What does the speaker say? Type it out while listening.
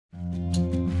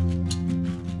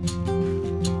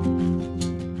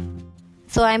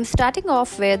So I'm starting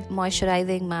off with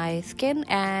moisturizing my skin,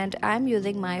 and I'm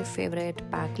using my favorite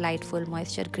pack, Lightful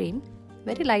Moisture Cream.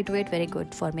 Very lightweight, very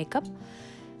good for makeup.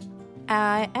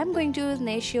 I am going to use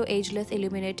Natio Ageless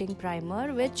Illuminating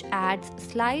Primer, which adds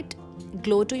slight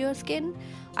glow to your skin.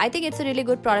 I think it's a really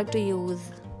good product to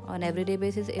use on everyday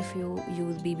basis if you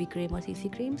use BB cream or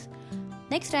CC creams.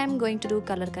 Next, I'm going to do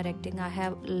color correcting. I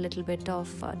have a little bit of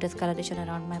discoloration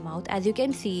around my mouth. As you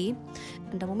can see,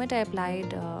 the moment I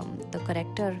applied the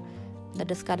corrector, the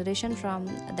discoloration from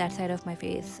that side of my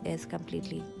face is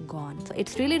completely gone. So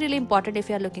it's really important if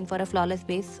you are looking for a flawless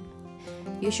base.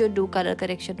 You should do color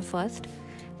correction first.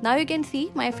 Now you can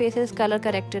see my face is color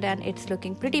corrected and it's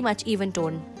looking pretty much even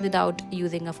toned without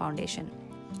using a foundation.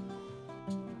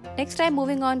 Next, I'm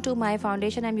moving on to my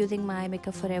foundation. I'm using my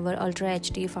Makeup Forever Ultra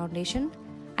HD foundation.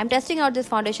 I'm testing out this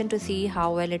foundation to see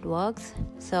how well it works.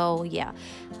 So yeah,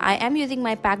 I am using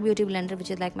my Pack Beauty blender, which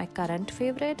is like my current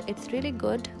favorite. It's really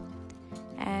good.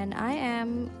 And I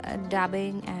am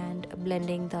dabbing and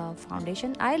blending the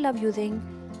foundation. I love using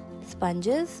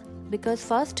sponges because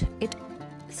first it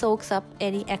soaks up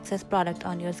any excess product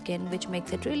on your skin, which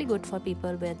makes it really good for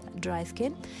people with dry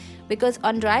skin, because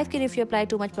on dry skin if you apply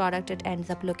too much product it ends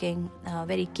up looking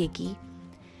very cakey.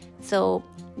 So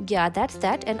yeah, that's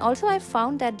that. And also I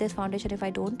found that this foundation, if I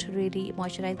don't really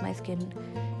moisturize my skin,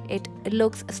 it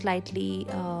looks slightly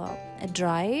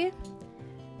dry.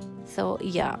 So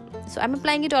yeah, so I'm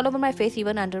applying it all over my face,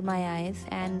 even under my eyes,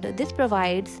 and this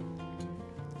provides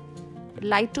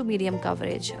light to medium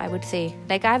coverage, I would say.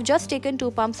 Like, I have just taken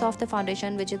 2 pumps of the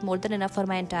foundation, which is more than enough for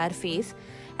my entire face,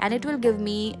 and it will give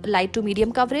me light to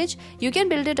medium coverage. You can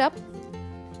build it up.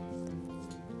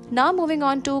 Now moving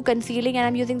on to concealing, and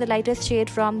I'm using the lightest shade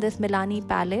from this Milani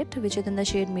palette, which is in the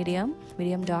shade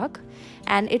medium dark,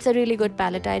 and it's a really good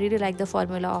palette. I really like the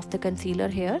formula of the concealer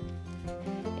here.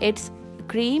 It's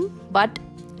cream but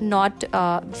not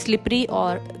slippery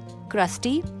or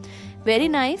crusty. Very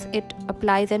nice. It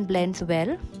applies and blends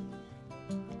well.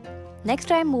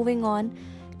 Next, I'm moving on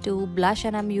to blush,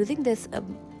 and I'm using this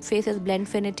Faces Blend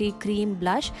Finity cream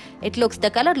blush.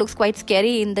 The color looks quite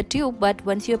scary in the tube, but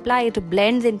once you apply it, it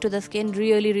blends into the skin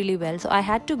really well. So I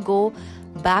had to go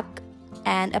back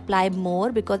and apply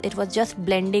more because it was just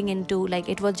blending into, like,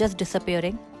 it was just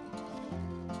disappearing.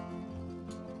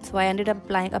 So I ended up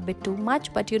applying a bit too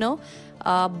much, but you know,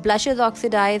 blushes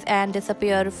oxidize and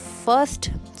disappear first,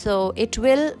 so it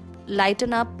will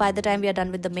lighten up by the time we are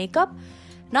done with the makeup.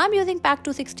 Now I'm using PAC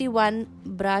 261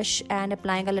 brush and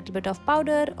applying a little bit of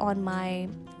powder on my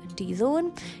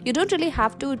T-zone. You don't really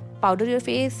have to powder your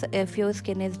face if your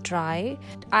skin is dry.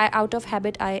 Out of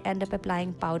habit, I end up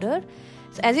applying powder.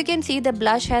 So as you can see, the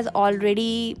blush has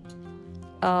already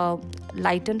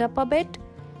lightened up a bit.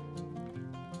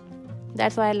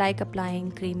 That's why I like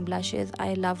applying cream blushes.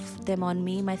 I love them on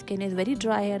me. My skin is very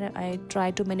dry and I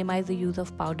try to minimize the use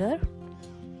of powder.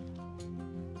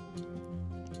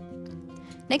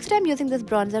 Next, I'm using this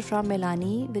bronzer from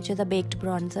Milani, which is a baked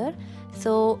bronzer.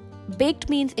 So baked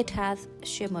means it has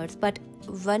shimmers, but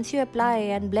once you apply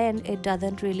and blend, it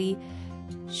doesn't really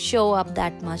show up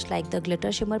that much like the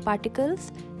glitter shimmer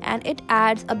particles, and it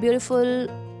adds a beautiful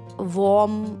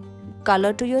warm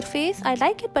color to your face. I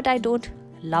like it, but I don't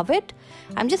love it.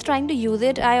 I'm just trying to use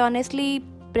it. I honestly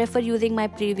prefer using my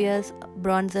previous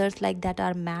bronzers like that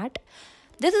are matte.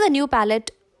 This is a new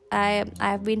palette.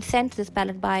 I've been sent this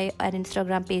palette by an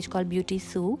Instagram page called Beauty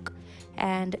Souk,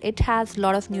 and it has a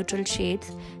lot of neutral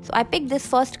shades. So I picked this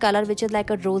first color, which is like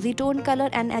a rosy tone color,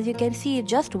 and as you can see,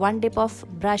 just one dip of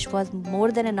brush was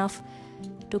more than enough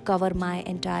to cover my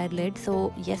entire lid.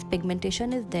 So yes,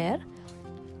 pigmentation is there.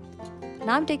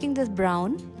 Now I'm taking this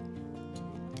brown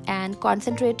and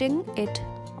concentrating it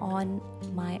on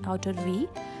my outer V.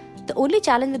 The only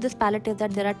challenge with this palette is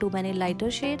that there are too many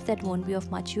lighter shades that won't be of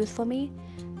much use for me.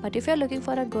 But if you're looking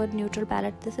for a good neutral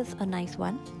palette, this is a nice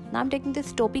one. Now I'm taking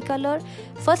this taupey color.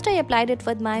 First I applied it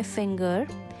with my finger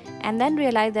and then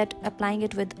realized that applying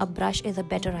it with a brush is a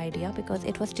better idea because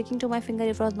it was sticking to my finger.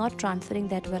 It was not transferring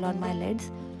that well on my lids.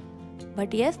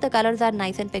 But yes, the colors are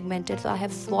nice and pigmented. So I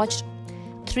have swatched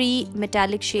 3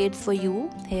 metallic shades for you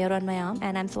here on my arm,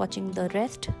 and I'm swatching the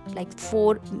rest, like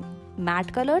 4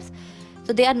 matte colors.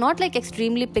 So they are not like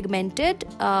extremely pigmented.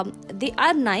 They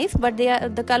are nice, but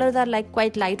the colors are like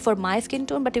quite light for my skin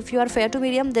tone. But if you are fair to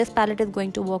medium, this palette is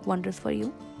going to work wonders for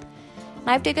you.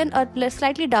 Now I've taken a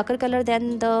slightly darker color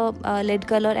than the lid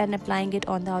color and applying it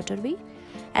on the outer V.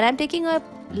 And I'm taking a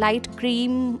light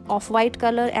cream off-white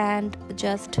color and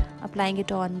just applying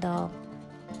it on the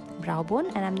brow bone.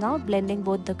 And I'm now blending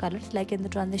both the colors like in the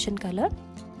transition color.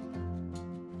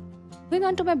 Moving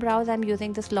on to my brows, I'm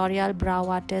using this L'Oreal Brow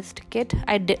Artist Kit.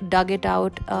 I dug it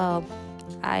out.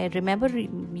 I remember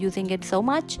using it so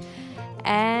much,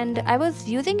 and I was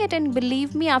using it, and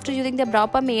believe me, after using the brow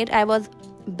pomade, I was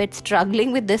a bit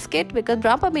struggling with this kit, because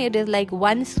brow pomade is like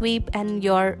one sweep and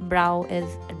your brow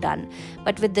is done.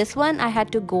 But with this one, I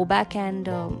had to go back and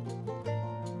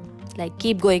like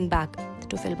keep going back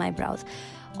to fill my brows.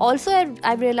 Also,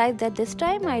 I realized that this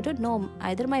time, I don't know,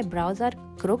 either my brows are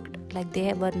crooked, like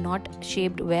they were not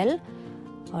shaped well,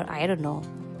 or I don't know.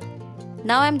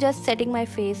 Now I'm just setting my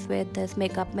face with this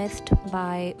makeup mist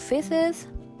by Faces.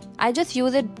 I just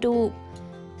use it to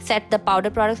set the powder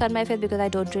products on my face, because I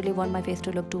don't really want my face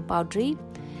to look too powdery.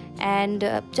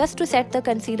 And just to set the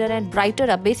concealer and brighten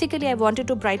up. Basically, I wanted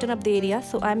to brighten up the area,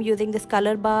 so I'm using this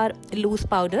Color Bar loose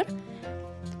powder.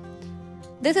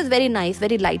 This is very nice,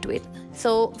 very lightweight.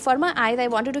 So for my eyes, I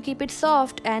wanted to keep it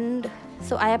soft, and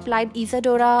so I applied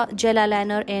Isadora gel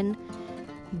eyeliner in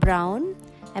brown.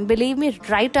 And believe me,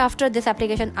 right after this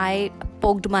application, I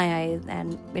poked my eyes,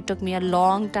 and it took me a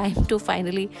long time to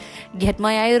finally get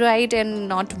my eye right and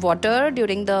not water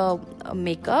during the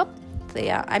makeup. So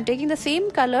yeah, I'm taking the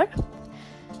same color,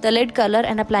 the lid color,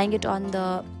 and applying it on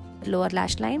the lower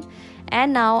lash line.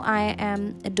 And now I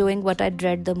am doing what I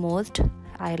dread the most,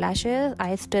 eyelashes.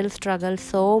 I still struggle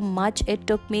so much. It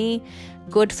took me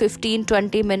good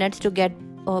 15-20 minutes to get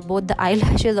both the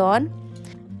eyelashes on.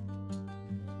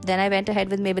 Then I went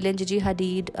ahead with Maybelline GIGI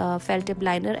Hadid felt tip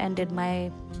liner and did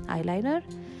my eyeliner.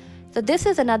 So this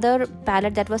is another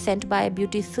palette that was sent by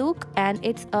Beauty Souk, and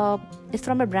it's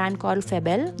from a brand called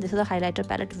Febble. This is a highlighter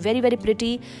palette, very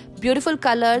pretty, beautiful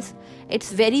colors.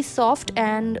 It's very soft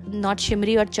and not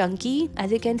shimmery or chunky.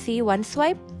 As you can see, one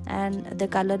swipe and the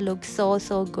color looks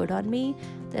so good on me.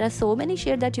 There are so many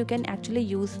shades that you can actually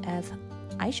use as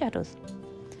eyeshadows.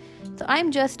 So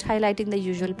I'm just highlighting the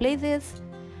usual places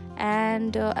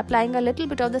and applying a little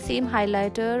bit of the same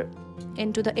highlighter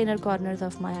into the inner corners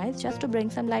of my eyes, just to bring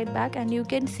some light back, and you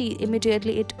can see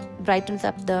immediately it brightens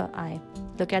up the eye.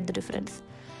 Look at the difference,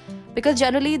 because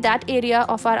generally that area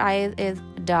of our eyes is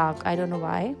dark. I don't know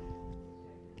why.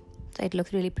 So it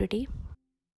looks really pretty.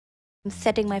 I'm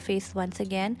setting my face once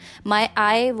again. My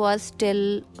eye was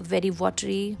still very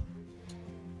watery.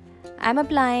 I'm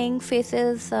applying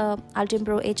Faces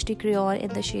UltimPro HD Crayon in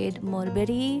the shade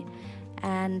Mulberry,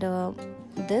 and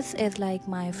this is like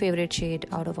my favorite shade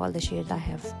out of all the shades I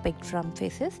have picked from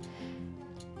Faces.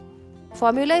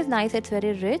 Formula is nice, it's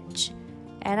very rich,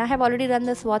 and I have already done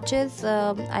the swatches.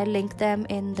 I'll link them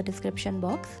in the description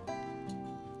box.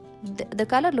 The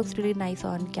color looks really nice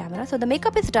on camera. So the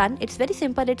makeup is done. It's very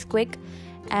simple, it's quick,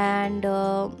 and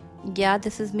yeah,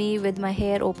 this is me with my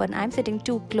hair open. I'm sitting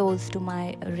too close to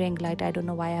my ring light. I don't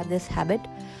know why I have this habit,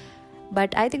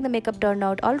 but I think the makeup turned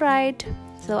out alright.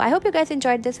 So I hope you guys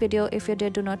enjoyed this video. If you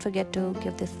did, do not forget to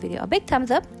give this video a big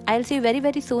thumbs up. I'll see you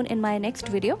very soon in my next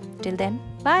video. Till then,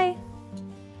 bye.